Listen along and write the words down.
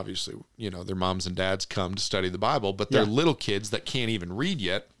obviously, their moms and dads come to study the Bible, but they're little kids that can't even read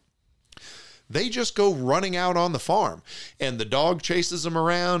yet. They just go running out on the farm, and the dog chases them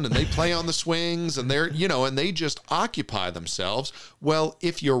around, and they play on the swings, and and they just occupy themselves. Well,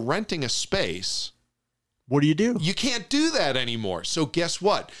 if you're renting a space, what do? You can't do that anymore. So guess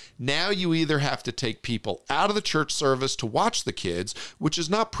what? Now you either have to take people out of the church service to watch the kids, which is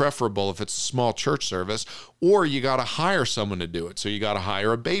not preferable if it's a small church service, or you got to hire someone to do it. So you got to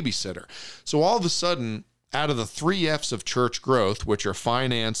hire a babysitter. So all of a sudden, out of the 3 F's of church growth, which are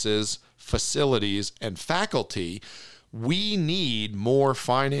finances, facilities, and faculty, we need more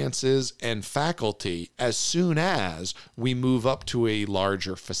finances and faculty as soon as we move up to a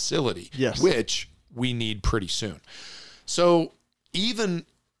larger facility, which we need pretty soon. So even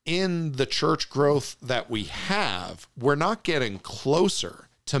in the church growth that we have, we're not getting closer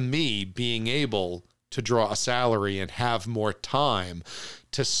to me being able to draw a salary and have more time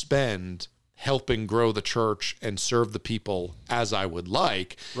to spend helping grow the church and serve the people as I would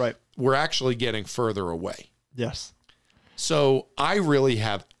like. Right. We're actually getting further away. Yes. So I really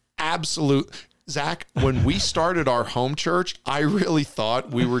have Zach, when we started our home church, I really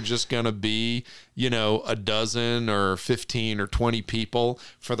thought we were just going to be, a dozen or 15 or 20 people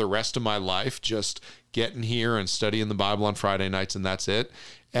for the rest of my life, just getting here and studying the Bible on Friday nights, and that's it.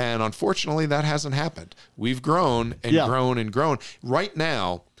 And unfortunately, that hasn't happened. We've grown and grown and grown. Right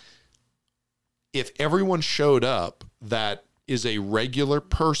now, if everyone showed up that is a regular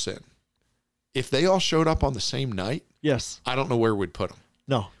person, if they all showed up on the same night, I don't know where we'd put them.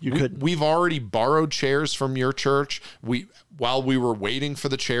 No, you couldn't. We've already borrowed chairs from your church. While we were waiting for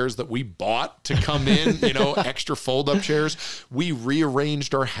the chairs that we bought to come in, extra fold-up chairs, we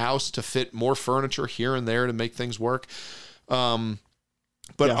rearranged our house to fit more furniture here and there to make things work. But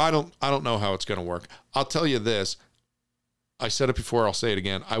I don't know how it's going to work. I'll tell you this. I said it before, I'll say it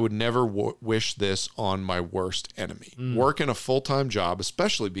again. I would never wish this on my worst enemy. Working a full-time job,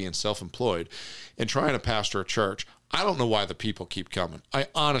 especially being self-employed, and trying to pastor a church, I don't know why the people keep coming. I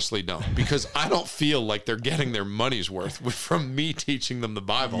honestly don't, because I don't feel like they're getting their money's worth from me teaching them the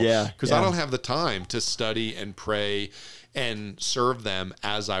Bible. Because I don't have the time to study and pray and serve them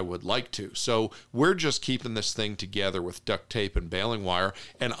as I would like to. So we're just keeping this thing together with duct tape and baling wire,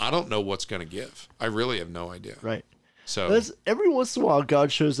 and I don't know what's going to give. I really have no idea. Right. So every once in a while, God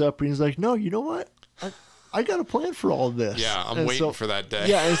shows up and he's like, no, you know what? I got a plan for all of this. Yeah, I'm waiting for that day.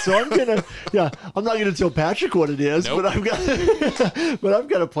 Yeah, and so I'm not gonna tell Patrick what it is, but I've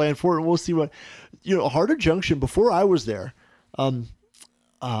got a plan for it, and we'll see what Heart of Junction, before I was there,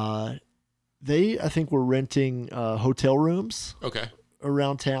 they I think were renting hotel rooms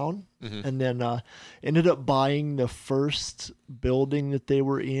around town, and then ended up buying the first building that they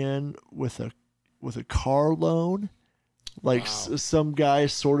were in with a car loan. Like some guy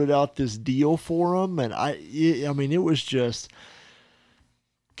sorted out this deal for them, and I mean, it was just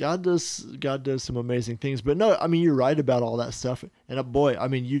God does some amazing things. But no, I mean, you're right about all that stuff. And boy, I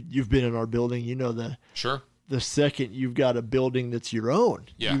mean, you've been in our building, the second you've got a building that's your own,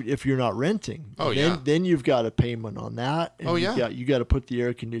 if you're not renting, then you've got a payment on that. And you got to put the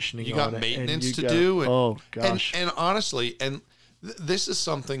air conditioning. You got on maintenance to do. Oh gosh, and honestly, this is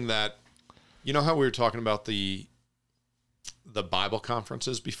something that how we were talking about the Bible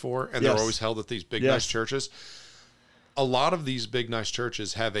conferences before, and they're always held at these big, nice churches. A lot of these big, nice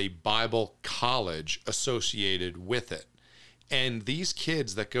churches have a Bible college associated with it. And these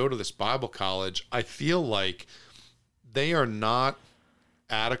kids that go to this Bible college, I feel like they are not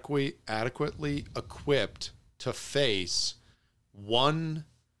adequately equipped to face one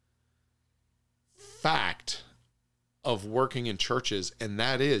fact of working in churches, and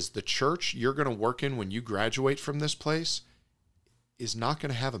that is the church you're going to work in when you graduate from this place is not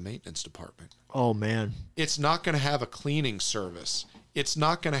going to have a maintenance department. Oh, man. It's not going to have a cleaning service. It's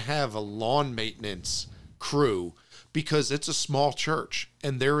not going to have a lawn maintenance crew because it's a small church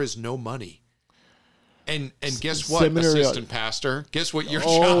and there is no money. And guess what, assistant pastor? Guess what your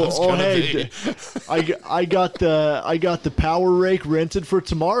job's going to be? I got the power rake rented for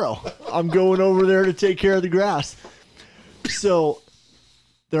tomorrow. I'm going over there to take care of the grass. So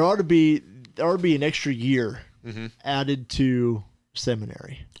there ought to be an extra year added to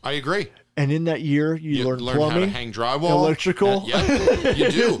seminary. I agree. And in that year, you learn plumbing, how to hang drywall, electrical.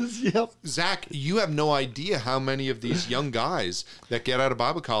 You do. Yep. Zach, you have no idea how many of these young guys that get out of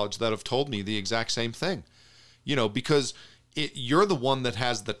Bible college that have told me the exact same thing. Because you're the one that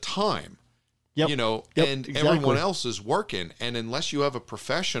has the time. And exactly. Everyone else is working. And unless you have a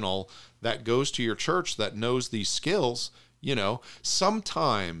professional that goes to your church that knows these skills,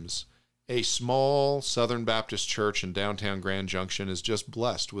 sometimes A small Southern Baptist church in downtown Grand Junction is just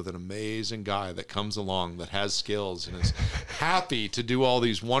blessed with an amazing guy that comes along that has skills and is happy to do all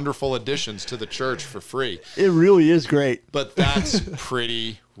these wonderful additions to the church for free. It really is great. But that's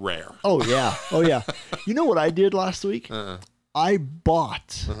pretty rare. Oh, yeah. Oh, yeah. You know what I did last week? I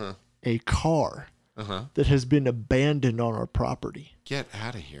bought a car that has been abandoned on our property. Get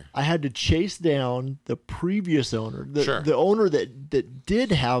out of here. I had to chase down the previous owner. The owner that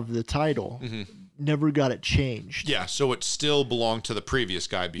did have the title never got it changed. Yeah, so it still belonged to the previous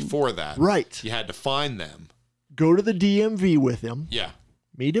guy before that. Right. You had to find them. Go to the DMV with him. Yeah.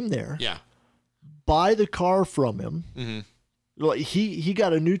 Meet him there. Yeah. Buy the car from him. Like he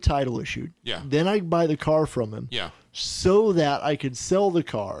got a new title issued. Yeah. Then I buy the car from him. Yeah. So that I could sell the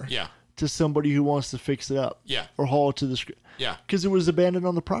car. Yeah. To somebody who wants to fix it up. Yeah. Or haul it to the yeah. Because it was abandoned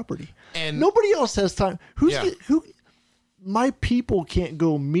on the property. And nobody else has time. Who my people can't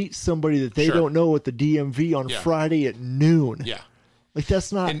go meet somebody that they don't know at the DMV on Friday at noon. Yeah. Like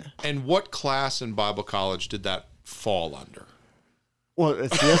that's not And what class in Bible college did that fall under? Well,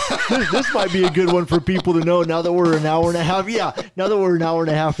 this might be a good one for people to know now that we're an hour and a half. Yeah, now that we're an hour and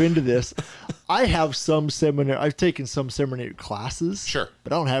a half into this, I have I've taken some seminary classes. Sure.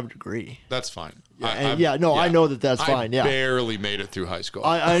 But I don't have a degree. That's fine. I know that's fine. Yeah. I barely made it through high school.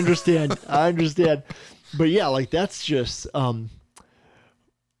 I understand. I understand. But yeah, like that's just,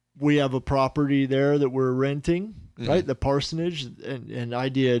 we have a property there that we're renting, right? The parsonage. And I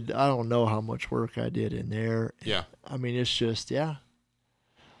don't know how much work I did in there. Yeah. I mean, it's just, yeah.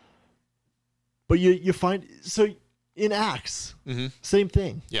 But you find, so in Acts, same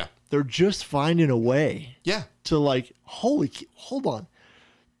thing. Yeah. They're just finding a way. Yeah. To like, hold on.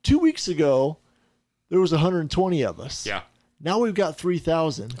 2 weeks ago, there was 120 of us. Yeah. Now we've got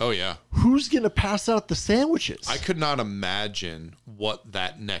 3,000. Oh, yeah. Who's going to pass out the sandwiches? I could not imagine what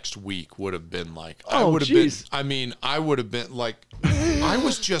that next week would have been like. I would have been like, I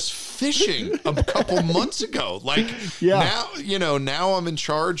was just fishing a couple months ago. Like, now I'm in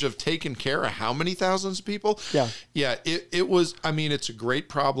charge of taking care of how many thousands of people? Yeah. Yeah, it was, it's a great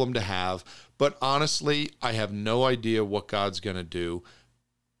problem to have. But honestly, I have no idea what God's going to do.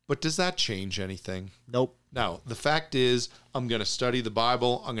 But does that change anything? Nope. No, the fact is, I'm going to study the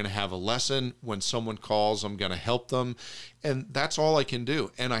Bible. I'm going to have a lesson. When someone calls, I'm going to help them. And that's all I can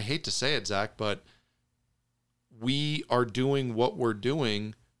do. And I hate to say it, Zach, but we are doing what we're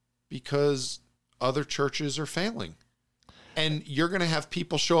doing because other churches are failing. And you're going to have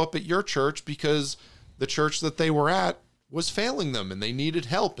people show up at your church because the church that they were at was failing them and they needed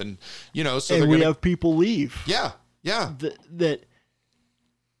help. And, so and we have people leave. Yeah, yeah.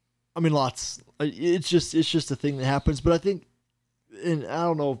 Lots. It's just a thing that happens. But I think, and I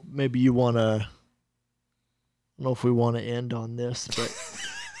don't know, maybe you want to. I don't know if we want to end on this, but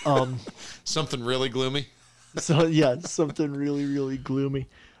something really gloomy. So yeah, something really, really gloomy.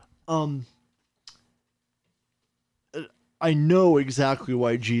 I know exactly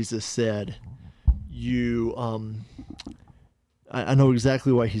why Jesus said, I know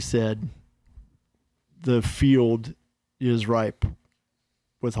exactly why he said, the field is ripe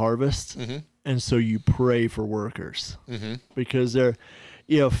with harvest, and so you pray for workers, because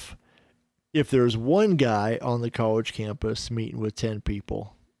if there's one guy on the college campus meeting with 10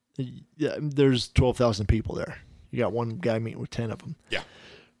 people, there's 12,000 people there. You got one guy meeting with 10 of them. Yeah.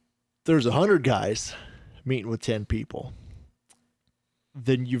 There's 100 guys meeting with 10 people.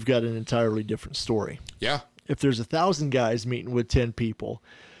 Then you've got an entirely different story. Yeah. If there's 1,000 guys meeting with 10 people,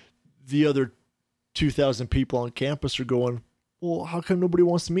 the other 2,000 people on campus are going, well, how come nobody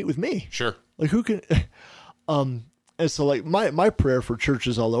wants to meet with me? Sure. Like who can, and so like my prayer for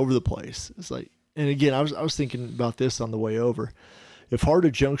churches all over the place is like, and again, I was thinking about this on the way over. If Heart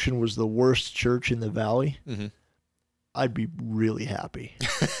of Junction was the worst church in the valley, I'd be really happy.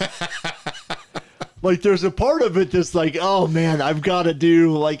 Like there's a part of it that's like, oh man, I've got to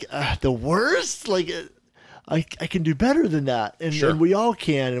do like the worst. Like I can do better than that, and we all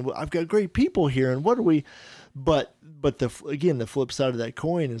can. And I've got great people here. And what do we? But the flip side of that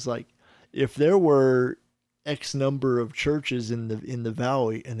coin is like, if there were X number of churches in the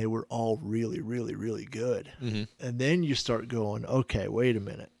valley and they were all really, really, really good, and then you start going, okay, wait a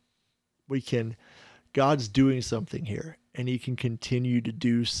minute, God's doing something here, and He can continue to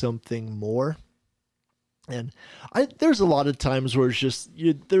do something more. And there's a lot of times where it's just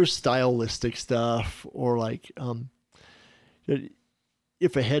there's stylistic stuff, or like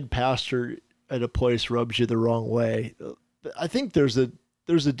if a head pastor at a place rubs you the wrong way, I think there's a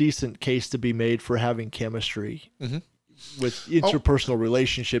decent case to be made for having chemistry with interpersonal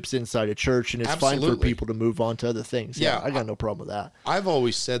relationships inside a church, and it's fine for people to move on to other things. Yeah, I got no problem with that. I've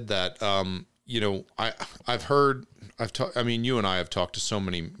always said that, I mean, you and I have talked to so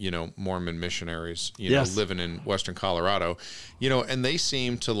many, Mormon missionaries, living in Western Colorado, and they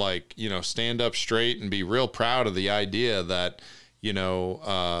seem to stand up straight and be real proud of the idea that,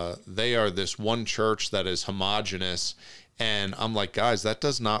 they are this one church that is homogenous. And I'm like, guys, that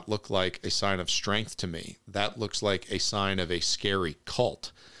does not look like a sign of strength to me. That looks like a sign of a scary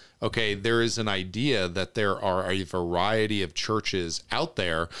cult. Okay, there is an idea that there are a variety of churches out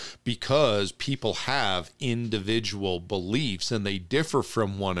there because people have individual beliefs and they differ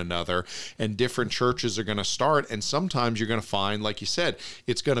from one another, and different churches are going to start. And sometimes you're going to find, like you said,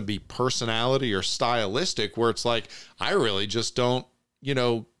 it's going to be personality or stylistic where it's like, I really just don't,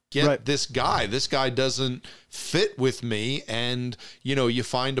 get this guy. This guy doesn't fit with me. And, you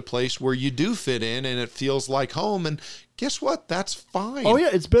find a place where you do fit in and it feels like home. And guess what? That's fine. Oh, yeah.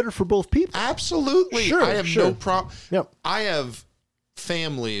 It's better for both people. Absolutely. Sure, I have no problem. Yep. I have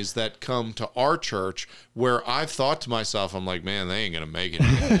families that come to our church where I've thought to myself, I'm like, man, they ain't going to make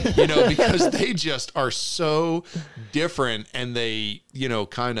it, because they just are so different, and they,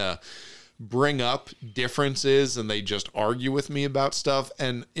 kind of bring up differences and they just argue with me about stuff.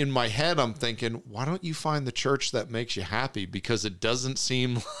 And in my head, I'm thinking, why don't you find the church that makes you happy? Because it doesn't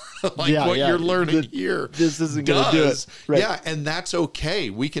seem like you're learning here. This isn't going to do it. Right. Yeah. And that's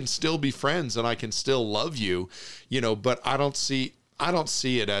okay. We can still be friends and I can still love you, but I don't see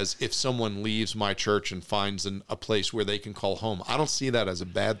it as if someone leaves my church and finds a place where they can call home. I don't see that as a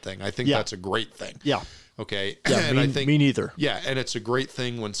bad thing. I think that's a great thing. Yeah. Okay. Yeah, and I think me neither. Yeah. And it's a great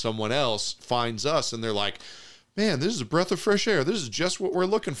thing when someone else finds us and they're like, man, this is a breath of fresh air. This is just what we're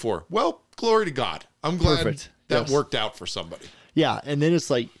looking for. Well, glory to God. I'm glad that worked out for somebody. Yeah. And then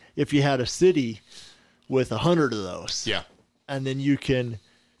it's like, if you had a city with 100 of those. Yeah. And then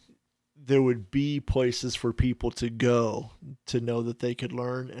there would be places for people to go to know that they could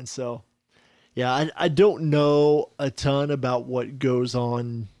learn. And so, yeah, I don't know a ton about what goes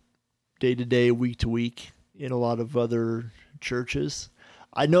on day to day, week to week in a lot of other churches.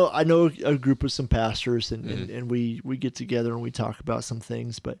 I know a group of some pastors and we get together and we talk about some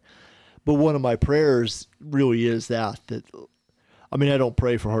things, but one of my prayers really is that I mean, I don't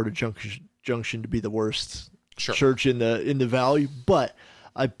pray for Heart of Junction to be the worst church in the valley, but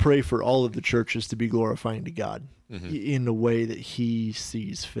I pray for all of the churches to be glorifying to God in the way that He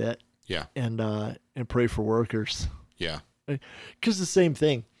sees fit. Yeah. And pray for workers. Yeah. Because the same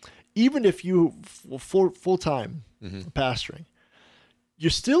thing, even if you full time pastoring, you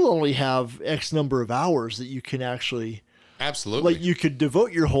still only have X number of hours that you can actually. Absolutely. Like you could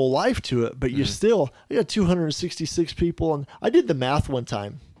devote your whole life to it, but I got 266 people. And I did the math one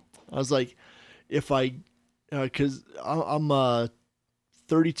time. I was like, because I'm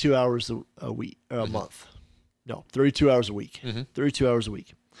 32 hours a week, a month. No, 32 hours a week. 32 hours a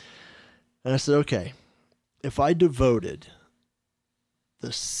week. And I said, okay, if I devoted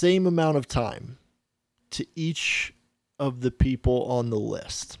the same amount of time to each of the people on the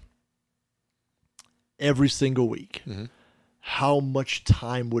list every single week, how much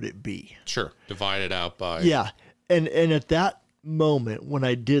time would it be? Sure. Divided out by. Yeah. And at that moment when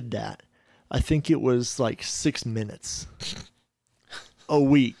I did that, I think it was like 6 minutes a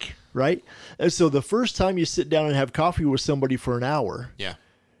week, right? And so the first time you sit down and have coffee with somebody for an hour. Yeah.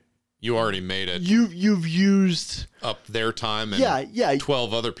 You already made it. You've used up their time and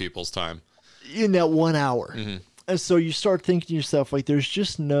 12 other people's time in that 1 hour. And so you start thinking to yourself, like, there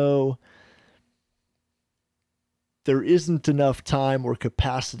isn't enough time or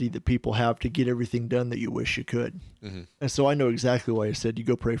capacity that people have to get everything done that you wish you could. And so I know exactly why I said you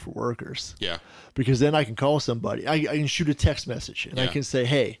go pray for workers. Yeah. Because then I can call somebody. I can shoot a text message and I can say,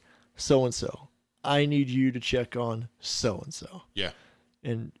 hey, so-and-so, I need you to check on so-and-so. Yeah.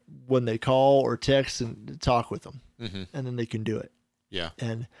 And when they call or text and talk with them, and then they can do it. Yeah.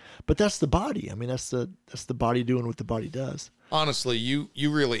 But that's the body. I mean, that's the body doing what the body does. Honestly, you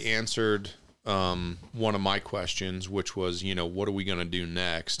really answered one of my questions, which was, what are we going to do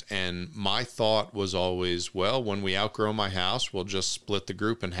next? And my thought was always, well, when we outgrow my house, we'll just split the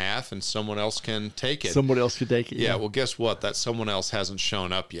group in half and someone else can take it. Someone else could take it. Yeah. Well, guess what? That someone else hasn't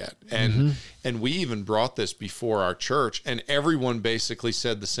shown up yet. And we even brought this before our church and everyone basically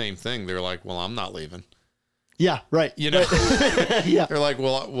said the same thing. They're like, well, I'm not leaving. Yeah. Right. Right. Yeah. They're like,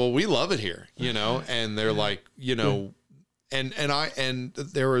 well, we love it here, and they're like, And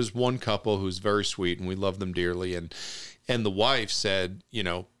there was one couple who's very sweet and we love them dearly. And the wife said,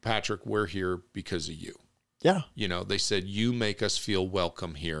 Patrick, we're here because of you. Yeah. They said, you make us feel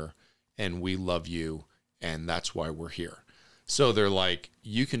welcome here and we love you and that's why we're here. So they're like,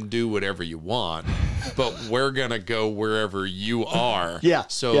 you can do whatever you want, but we're going to go wherever you are. Yeah.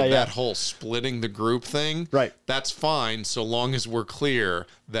 So that whole splitting the group thing, right, that's fine so long as we're clear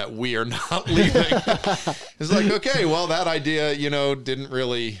that we are not leaving. It's like, okay, well, that idea, didn't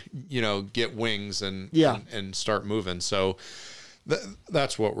really, get wings and start moving. So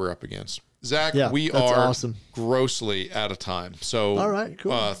that's what we're up against. Zach, we are awesome. Grossly out of time. So all right,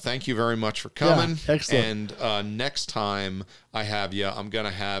 cool. Thank you very much for coming. Yeah, excellent. And next time I have you, I'm going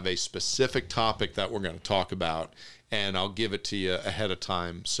to have a specific topic that we're going to talk about, and I'll give it to you ahead of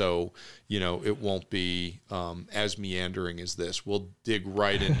time. So, it won't be as meandering as this. We'll dig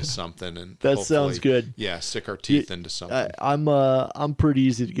right into something. And that sounds good. Yeah, stick our teeth into something. I'm pretty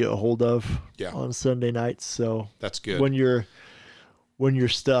easy to get a hold of on Sunday nights. So that's good. When you're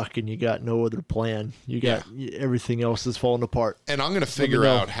stuck and you got no other plan, everything else is falling apart. And I'm going to figure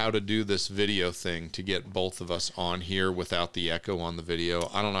out how to do this video thing to get both of us on here without the echo on the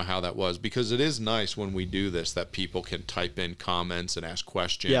video. I don't know how that was, because it is nice when we do this that people can type in comments and ask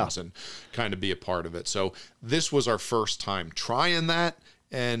questions and kind of be a part of it. So this was our first time trying that,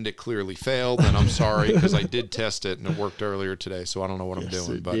 and it clearly failed, and I'm sorry, because I did test it and it worked earlier today, so I don't know what I'm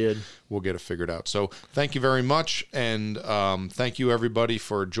doing, but we'll get it figured out. So thank you very much, and thank you everybody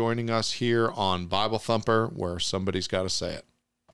for joining us here on Bible Thumper, where somebody's got to say it.